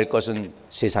달려가야 될 것은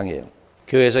세상이에요.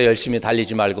 교회에서 열심히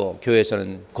달리지 말고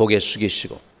교회에서는 고개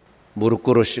숙이시고 무릎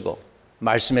꿇으시고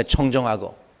말씀에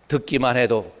청정하고 듣기만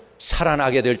해도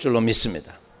살아나게 될 줄로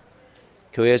믿습니다.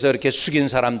 교회에서 이렇게 숙인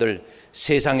사람들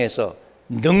세상에서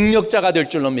능력자가 될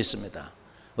줄로 믿습니다.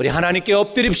 우리 하나님께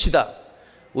엎드립시다.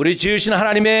 우리 지으신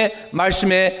하나님의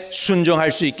말씀에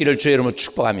순종할 수 있기를 주의 이름으로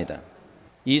축복합니다.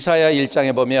 이사야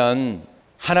 1장에 보면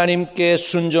하나님께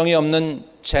순종이 없는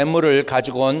재물을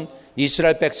가지고 온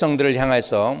이스라엘 백성들을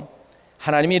향해서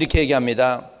하나님이 이렇게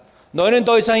얘기합니다. 너희는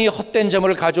더 이상 이 헛된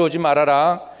재물을 가져오지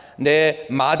말아라. 내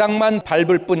마당만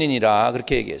밟을 뿐이니라.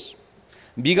 그렇게 얘기했습니다.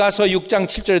 미가서 6장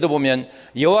 7절에도 보면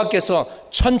여호와께서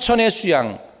천천의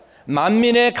수양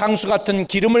만민의 강수 같은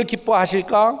기름을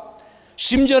기뻐하실까?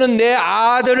 심지어는 내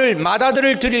아들을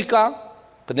맏아들을 드릴까?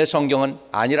 근데 성경은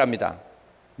아니랍니다.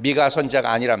 미가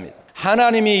선지자가 아니랍니다.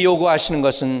 하나님이 요구하시는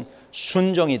것은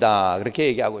순종이다. 그렇게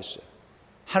얘기하고 있어요.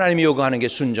 하나님이 요구하는 게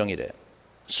순종이래요.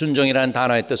 순종이라는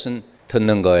단어의 뜻은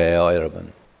듣는 거예요,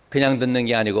 여러분. 그냥 듣는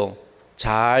게 아니고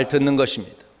잘 듣는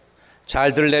것입니다.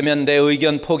 잘 들으려면 내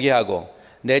의견 포기하고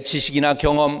내 지식이나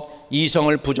경험,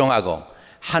 이성을 부정하고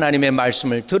하나님의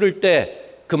말씀을 들을 때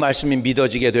그 말씀이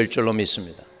믿어지게 될 줄로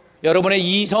믿습니다. 여러분의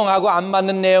이성하고 안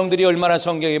맞는 내용들이 얼마나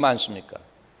성경에 많습니까?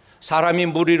 사람이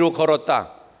물 위로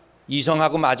걸었다.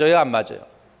 이성하고 맞아요, 안 맞아요?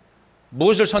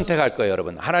 무엇을 선택할 거예요,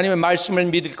 여러분? 하나님의 말씀을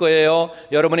믿을 거예요?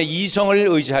 여러분의 이성을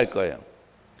의지할 거예요?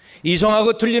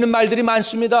 이성하고 틀리는 말들이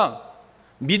많습니다.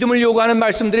 믿음을 요구하는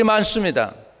말씀들이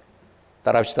많습니다.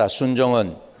 따라합시다.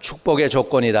 순종은 축복의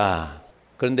조건이다.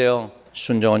 그런데요,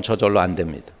 순종은 저절로 안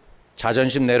됩니다.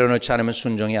 자존심 내려놓지 않으면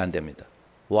순종이 안 됩니다.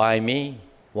 Why me?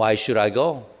 Why should I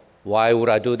go? Why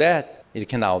would I do that?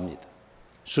 이렇게 나옵니다.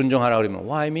 순종하라 그러면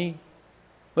Why me?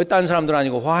 왜 딴 사람들은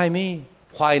아니고 Why me?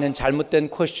 Why는 잘못된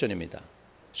퀘스천입니다.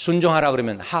 순종하라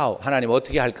그러면 How? 하나님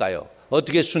어떻게 할까요?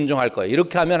 어떻게 순종할 거예요?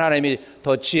 이렇게 하면 하나님이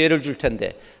더 지혜를 줄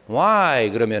텐데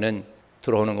Why? 그러면은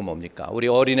들어오는 건 뭡니까? 우리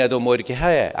어린애도 뭐 이렇게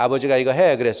해. 아버지가 이거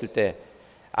해. 그랬을 때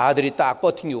아들이 딱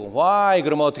버팅기고 Why?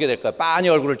 그러면 어떻게 될까요? 빤히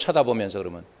얼굴을 쳐다보면서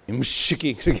그러면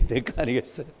음식이 그렇게 될 거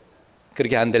아니겠어요?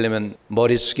 그렇게 안 되려면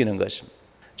머리 숙이는 것입니다.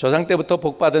 조상 때부터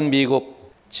복받은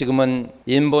미국, 지금은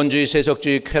인본주의,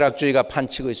 세속주의, 쾌락주의가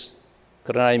판치고 있어요.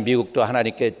 그러나 이 미국도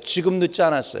하나님께 지금 늦지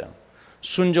않았어요.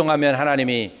 순종하면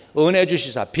하나님이 은혜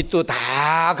주시사 빚도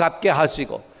다 갚게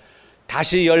하시고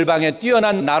다시 열방에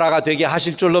뛰어난 나라가 되게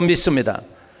하실 줄로 믿습니다.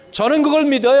 저는 그걸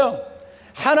믿어요.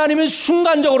 하나님은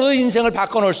순간적으로 인생을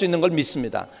바꿔놓을 수 있는 걸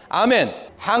믿습니다. 아멘.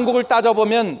 한국을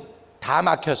따져보면 다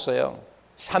막혔어요.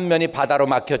 삼면이 바다로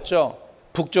막혔죠.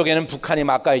 북쪽에는 북한이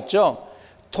막아있죠.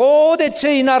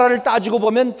 도대체 이 나라를 따지고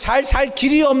보면 잘 살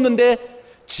길이 없는데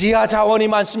지하 자원이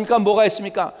많습니까? 뭐가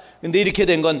있습니까? 근데 이렇게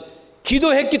된 건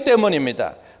기도했기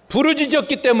때문입니다.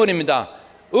 부르짖었기 때문입니다.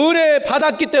 은혜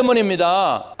받았기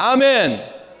때문입니다. 아멘.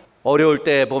 어려울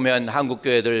때 보면 한국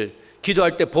교회들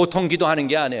기도할 때 보통 기도하는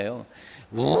게 아니에요.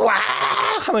 우와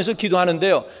하면서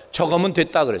기도하는데요. 저거면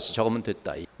됐다 그랬어. 저거면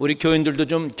됐다. 우리 교인들도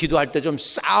좀 기도할 때 좀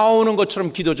싸우는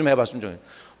것처럼 기도 좀 해봤으면 좋겠어요.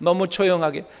 너무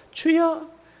조용하게 주여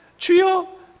주여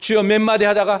주여 몇 마디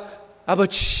하다가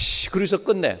아버지 그래서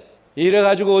끝내.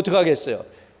 이래가지고 어떻게 하겠어요?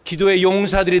 기도의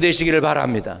용사들이 되시기를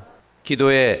바랍니다.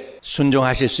 기도에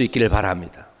순종하실 수 있기를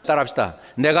바랍니다. 따라합시다.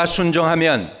 내가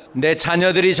순종하면 내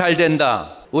자녀들이 잘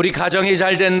된다. 우리 가정이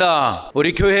잘 된다.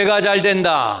 우리 교회가 잘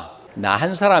된다. 나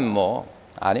한 사람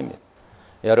아닙니다.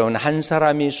 여러분 한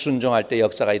사람이 순종할 때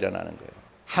역사가 일어나는 거예요.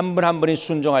 한 분 한 분이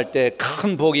순종할 때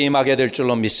큰 복이 임하게 될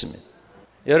줄로 믿습니다.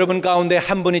 여러분 가운데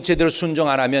한 분이 제대로 순종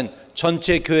안 하면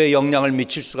전체 교회에 영향을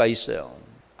미칠 수가 있어요.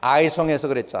 아이성에서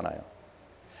그랬잖아요.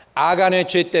 아간의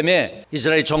죄 때문에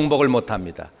이스라엘이 정복을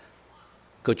못합니다.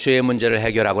 그 죄의 문제를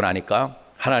해결하고 나니까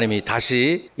하나님이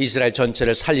다시 이스라엘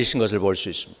전체를 살리신 것을 볼 수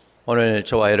있습니다. 오늘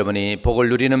저와 여러분이 복을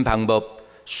누리는 방법,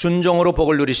 순종으로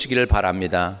복을 누리시기를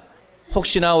바랍니다.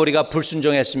 혹시나 우리가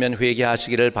불순종했으면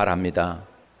회개하시기를 바랍니다.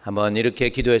 한번 이렇게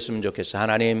기도했으면 좋겠어요.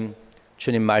 하나님,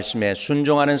 주님 말씀에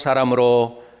순종하는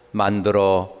사람으로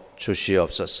만들어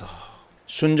주시옵소서.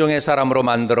 순종의 사람으로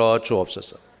만들어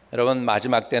주옵소서. 여러분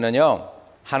마지막 때는요,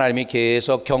 하나님이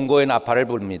계속 경고의 나팔을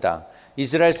부릅니다.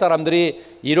 이스라엘 사람들이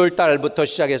 1월 달부터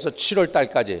시작해서 7월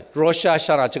달까지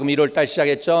로시아샤나 지금 1월 달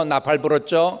시작했죠. 나팔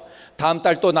불었죠. 다음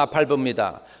달 또 나팔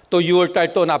붑니다. 또 6월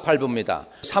달 또 나팔 붑니다.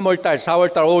 3월 달,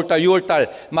 4월 달, 5월 달, 6월 달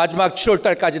마지막 7월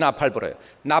달까지 나팔 불어요.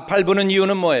 나팔 부는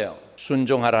이유는 뭐예요?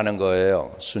 순종하라는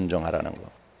거예요. 순종하라는 거.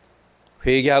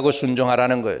 회개하고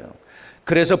순종하라는 거예요.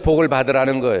 그래서 복을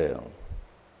받으라는 거예요.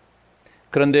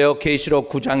 그런데요, 계시록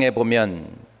 9장에 보면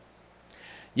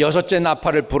 6째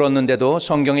나팔을 불었는데도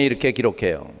성경에 이렇게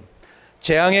기록해요.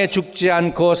 재앙에 죽지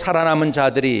않고 살아남은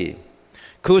자들이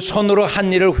그 손으로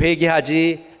한 일을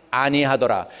회개하지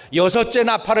아니하더라. 6째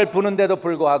나팔을 부는데도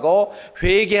불구하고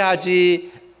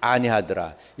회개하지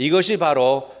아니하더라. 이것이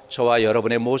바로 저와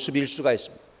여러분의 모습일 수가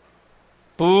있습니다.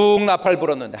 붕 나팔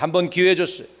불었는데 한 번 기회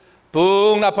줬어요.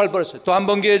 붕 나팔 불었어요. 또 한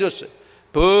번 기회 줬어요.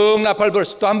 붕 나팔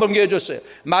불었어요. 또 한 번 기회 줬어요.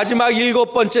 마지막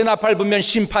 7번째 나팔 불면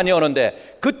심판이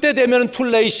오는데 그때 되면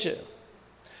툴레이스예요.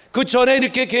 그 전에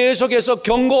이렇게 계속해서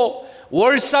경고,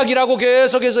 월삭이라고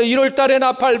계속해서 1월 달에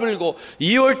나팔 불고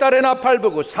 2월 달에 나팔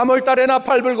불고 3월 달에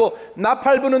나팔 불고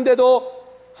나팔 부는데도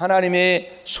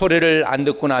하나님의 소리를 안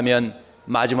듣고 나면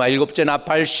마지막 7째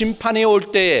나팔 심판이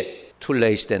올 때에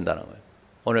툴레이스 된다는 거예요.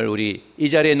 오늘 우리 이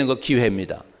자리에 있는 거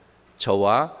기회입니다.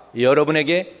 저와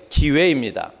여러분에게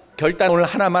기회입니다. 결단 오늘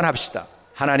하나만 합시다.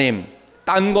 하나님,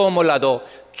 딴 거 몰라도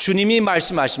주님이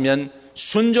말씀하시면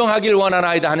순종하길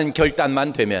원하나이다 하는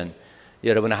결단만 되면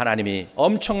여러분 하나님이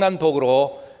엄청난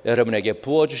복으로 여러분에게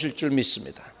부어주실 줄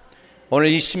믿습니다. 오늘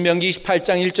이 신명기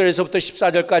 28장 1절에서부터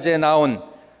 14절까지에 나온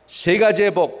세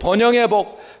가지의 복, 번영의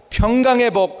복,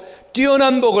 평강의 복,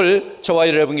 뛰어난 복을 저와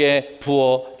여러분에게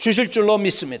부어주실 줄로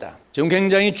믿습니다. 지금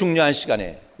굉장히 중요한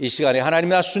시간에 이 시간에 하나님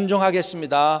나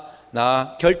순종하겠습니다.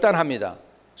 나 결단합니다.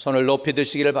 손을 높이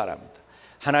드시기를 바랍니다.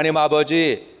 하나님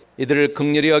아버지 이들을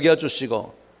긍휼히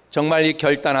여겨주시고 정말 이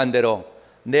결단한 대로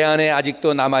내 안에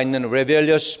아직도 남아있는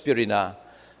rebellious spirit이나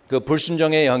그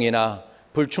불순종의 영이나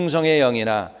불충성의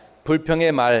영이나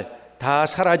불평의 말 다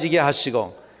사라지게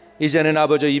하시고 이제는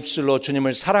아버지 입술로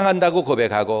주님을 사랑한다고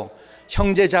고백하고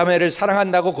형제 자매를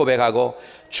사랑한다고 고백하고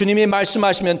주님이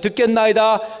말씀하시면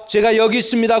듣겠나이다 제가 여기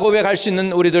있습니다 고백할 수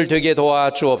있는 우리들 되게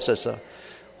도와주옵소서.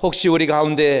 혹시 우리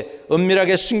가운데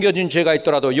은밀하게 숨겨진 죄가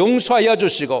있더라도 용서하여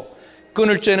주시고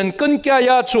끊을 죄는 끊게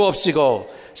하여 주옵시고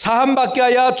사함받게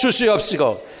하여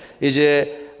주시옵시고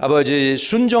이제 아버지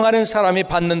순종하는 사람이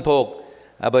받는 복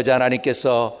아버지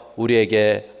하나님께서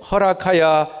우리에게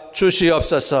허락하여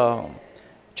주시옵소서.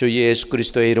 주 예수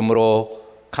그리스도의 이름으로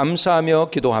감사하며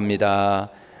기도합니다.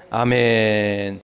 아멘.